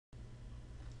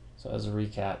So as a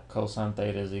recap, cosine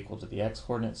theta is equal to the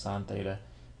x-coordinate, sine theta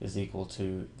is equal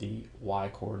to the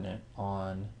y-coordinate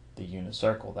on the unit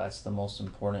circle. That's the most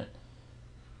important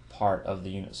part of the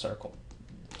unit circle,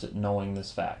 knowing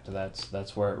this fact.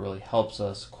 That's where it really helps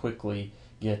us quickly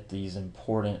get these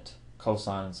important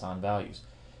cosine and sine values.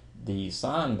 The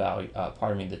sine value,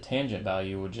 the tangent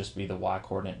value would just be the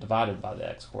y-coordinate divided by the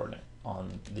x-coordinate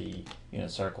on the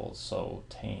unit circle. So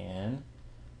tan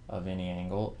of any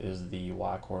angle is the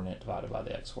y-coordinate divided by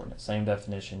the x-coordinate. Same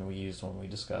definition we used when we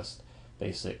discussed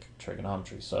basic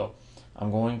trigonometry. So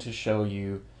I'm going to show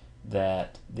you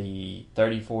that the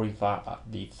 30,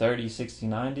 60,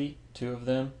 90, two of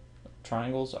them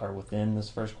triangles are within this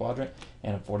first quadrant,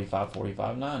 and a 45,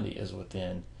 45, 90 is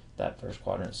within that first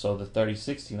quadrant. So the 30,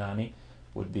 60, 90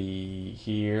 would be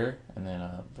here, and then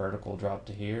a vertical drop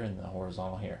to here, and the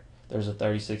horizontal here. There's a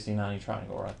 30, 60, 90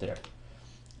 triangle right there.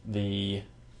 The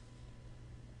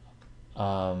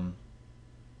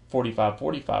 45,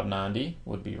 45, 90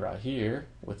 would be right here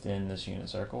within this unit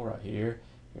circle right here.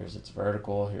 Here's its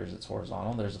vertical, here's its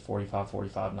horizontal. There's a 45,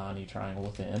 45, 90 triangle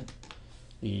within.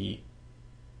 The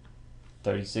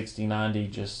 30, 60, 90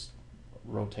 just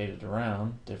rotated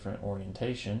around, different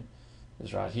orientation,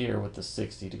 is right here with the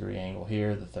 60-degree angle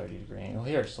here, the 30-degree angle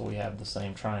here. So we have the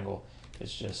same triangle,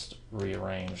 it's just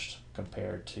rearranged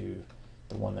compared to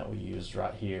the one that we used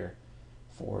right here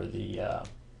for the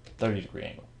 30-degree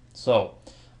angle. So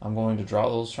I'm going to draw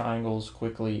those triangles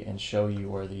quickly and show you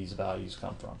where these values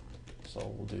come from.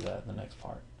 So we'll do that in the next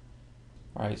part.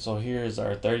 Alright, so here's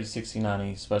our 30, 60,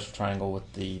 90 special triangle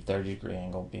with the 30-degree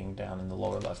angle being down in the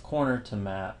lower left corner to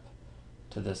map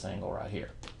to this angle right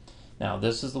here. Now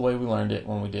this is the way we learned it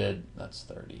when we did, that's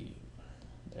 30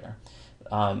 there.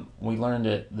 We learned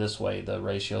it this way. The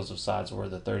ratios of sides were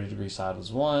the 30-degree side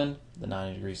was 1, the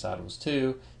 90-degree side was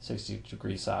 2,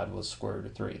 60-degree side was square root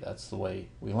of 3. That's the way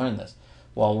we learned this.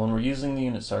 Well, when we're using the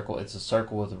unit circle, it's a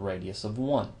circle with a radius of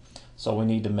 1. So we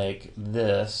need to make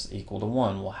this equal to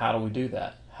 1. Well, how do we do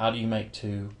that? How do you make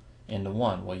 2 into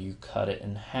 1? Well, you cut it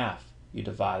in half. You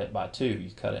divide it by 2.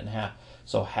 You cut it in half.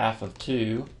 So half of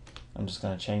 2, I'm just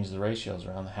going to change the ratios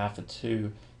around. Half of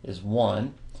 2 is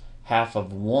 1. Half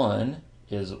of 1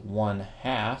 is 1/2.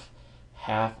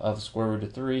 Half of square root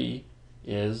of 3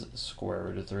 is square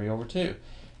root of 3 over 2.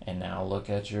 And now look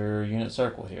at your unit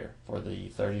circle here for the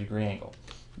 30-degree angle.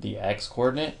 The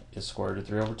x-coordinate is square root of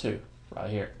 3 over 2, right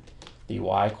here. The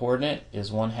y-coordinate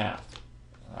is 1/2,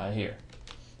 right here.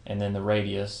 And then the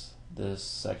radius, this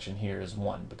section here, is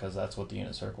 1, because that's what the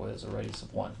unit circle is, a radius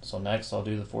of 1. So next I'll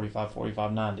do the 45,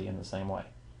 45, 90 in the same way.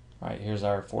 Alright, here's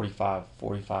our 45,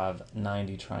 45,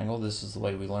 90 triangle. This is the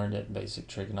way we learned it in basic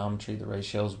trigonometry. The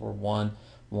ratios were 1,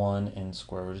 1, and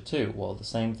square root of 2. Well, the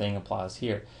same thing applies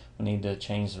here. We need to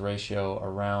change the ratios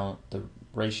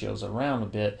around a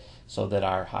bit so that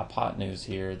our hypotenuse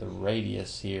here, the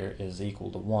radius here, is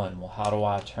equal to 1. Well, how do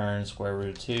I turn square root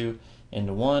of 2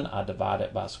 into 1? I divide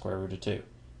it by square root of 2.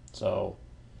 So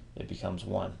it becomes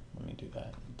 1. Let me do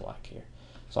that in black here.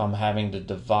 So I'm having to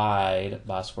divide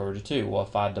by square root of 2. Well,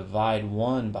 if I divide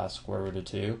 1 by square root of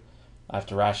 2, I have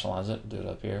to rationalize it. Do it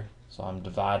up here. So I'm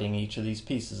dividing each of these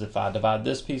pieces. If I divide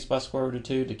this piece by square root of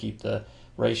 2 to keep the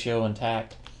ratio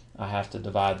intact, I have to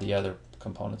divide the other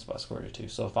components by square root of 2.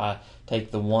 So if I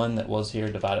take the 1 that was here,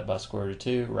 divide it by square root of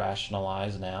 2,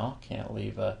 rationalize now, can't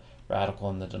leave a radical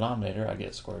in the denominator, I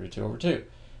get square root of 2 over 2.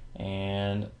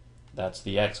 And that's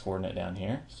the x-coordinate down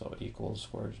here, so it equals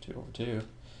square root of 2 over 2.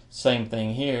 Same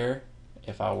thing here,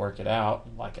 if I work it out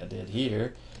like I did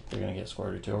here, you're going to get square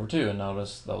root of 2 over 2. And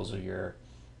notice those are your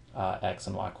x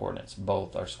and y coordinates.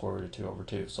 Both are square root of 2 over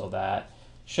 2. So that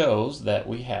shows that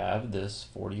we have this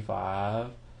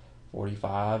 45,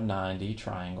 45, 90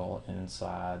 triangle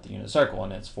inside the unit circle.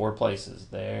 And it's 4 places.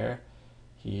 There,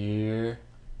 here,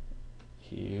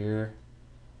 here,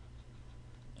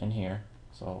 and here.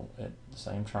 So the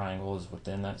same triangle is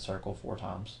within that circle 4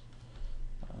 times.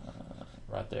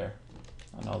 Right there.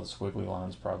 I know the squiggly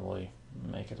lines probably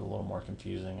make it a little more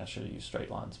confusing. I should have used straight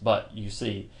lines. But you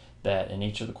see that in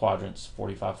each of the quadrants,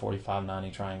 45, 45,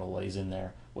 90 triangle lays in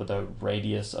there with a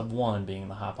radius of 1 being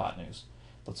the hypotenuse.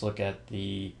 Let's look at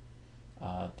the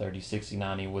 30, 60,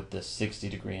 90 with the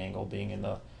 60-degree angle being in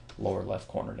the lower left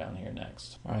corner down here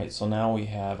next. Alright, so now we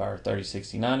have our 30,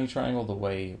 60, 90 triangle the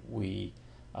way we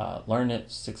learned it.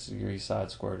 60-degree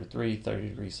side square root of 3,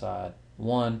 30-degree side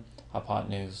 1,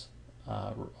 hypotenuse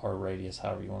or radius,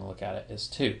 however you want to look at it, is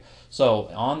 2. So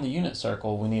on the unit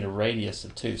circle we need a radius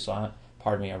of 2. So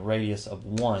a radius of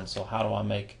 1. So how do I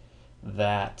make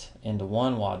that into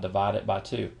 1? Well, I divide it by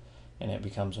 2 and it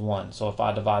becomes 1. So if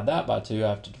I divide that by 2, I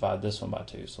have to divide this one by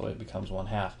 2. So it becomes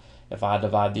 1/2. If I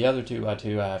divide the other 2 by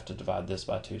 2, I have to divide this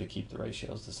by 2 to keep the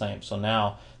ratios the same. So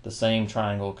now the same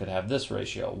triangle could have this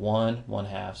ratio, 1,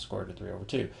 1/2 square root of 3 over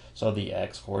 2. So the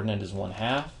x-coordinate is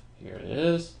 1/2. Here it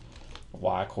is.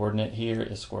 Y-coordinate here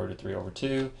is square root of 3 over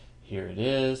 2. Here it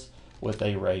is, with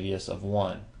a radius of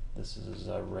 1. This is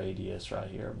a radius right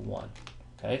here of 1.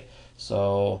 Okay,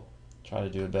 so try to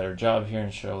do a better job here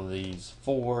and show these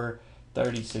 4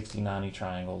 30, 60, 90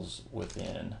 triangles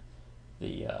within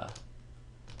the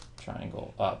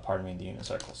the unit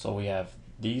circle. So we have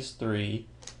these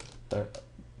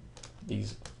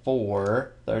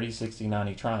 4 30, 60,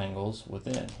 90 triangles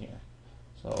within here.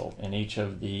 So in each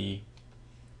of the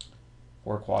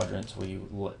 4 quadrants, we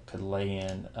could lay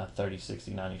in a 30,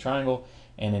 60, 90 triangle,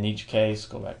 and in each case,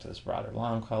 go back to this brighter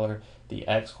lime color, the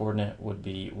x-coordinate would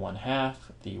be 1/2,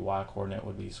 the y-coordinate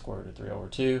would be square root of 3 over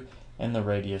 2, and the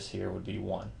radius here would be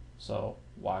 1. So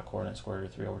y-coordinate square root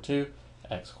of 3 over 2,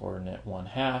 x-coordinate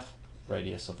 1/2,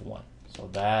 radius of 1. So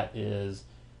that is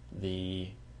the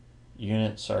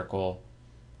unit circle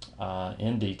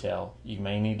in detail. You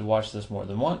may need to watch this more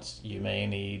than once. You may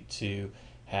need to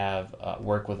have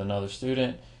work with another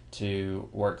student to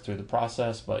work through the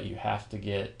process, but you have to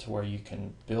get to where you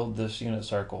can build this unit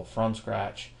circle from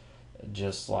scratch,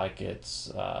 just like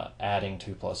it's adding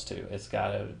 2 plus 2. It's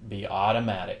got to be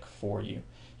automatic for you.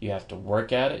 You have to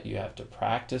work at it, you have to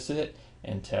practice it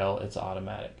until it's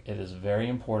automatic. It is very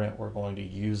important. We're going to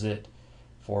use it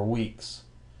for weeks,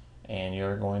 and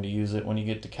you're going to use it when you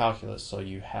get to calculus, so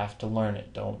you have to learn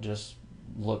it. Don't just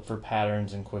look for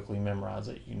patterns and quickly memorize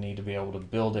it. You need to be able to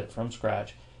build it from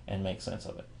scratch and make sense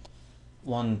of it.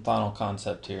 One final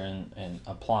concept here in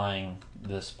applying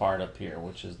this part up here,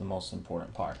 which is the most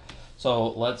important part. So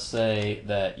let's say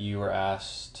that you were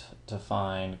asked to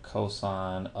find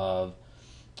cosine of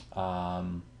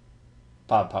 5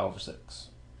 pi over 6.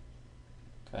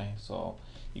 Okay, so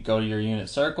you go to your unit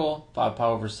circle, 5 pi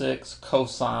over 6,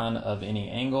 cosine of any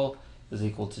angle is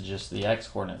equal to just the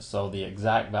x-coordinate. So the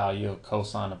exact value of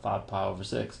cosine of 5 pi over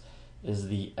 6 is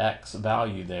the x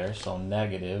value there, so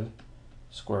negative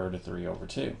square root of 3 over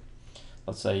 2.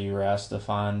 Let's say you were asked to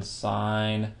find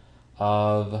sine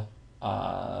of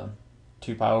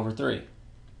 2 pi over 3.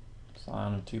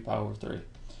 Sine of 2 pi over 3.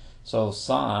 So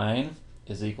sine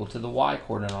is equal to the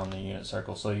y-coordinate on the unit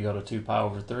circle. So you go to 2 pi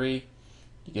over 3,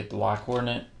 you get the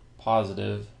y-coordinate,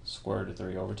 positive square root of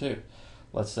 3 over 2.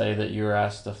 Let's say that you were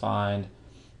asked to find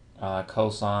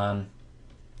cosine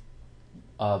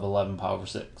of 11 pi over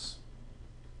 6.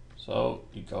 So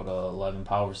you go to 11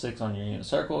 pi over 6 on your unit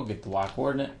circle, get the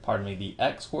y-coordinate, the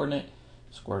x-coordinate,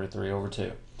 square root of 3 over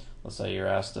 2. Let's say you're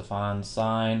asked to find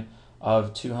sine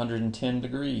of 210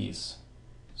 degrees.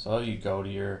 So you go to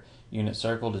your unit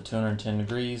circle to 210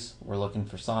 degrees. We're looking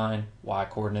for sine.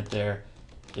 Y-coordinate there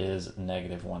is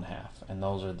negative 1/2. And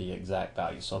those are the exact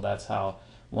values. So that's how,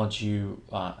 once you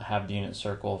have the unit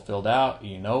circle filled out,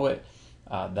 you know it,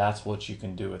 that's what you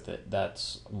can do with it.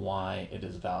 That's why it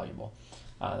is valuable.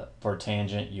 For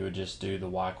tangent, you would just do the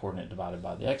y-coordinate divided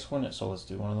by the x-coordinate. So let's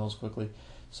do one of those quickly.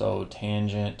 So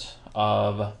tangent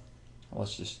of,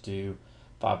 let's just do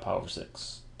 5 pi over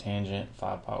 6. Tangent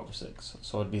 5 pi over 6.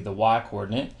 So it'd be the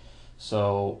y-coordinate.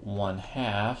 So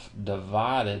 1/2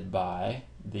 divided by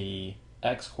the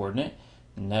x-coordinate,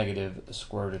 negative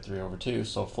square root of 3 over 2.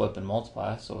 So flip and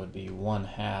multiply. So it would be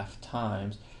 1/2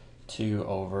 times 2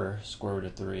 over square root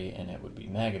of 3, and it would be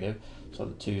negative. So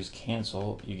the 2's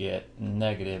cancel. You get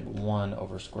negative 1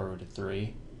 over square root of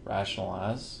 3.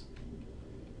 Rationalize.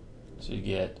 So you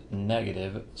get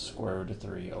negative square root of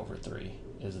 3 over 3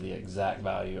 is the exact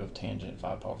value of tangent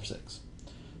 5 pi over 6.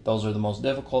 Those are the most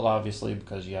difficult, obviously,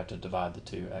 because you have to divide the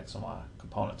two x and y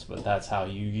components. But that's how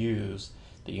you use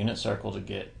the unit circle to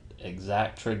get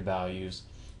exact trig values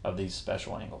of these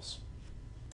special angles.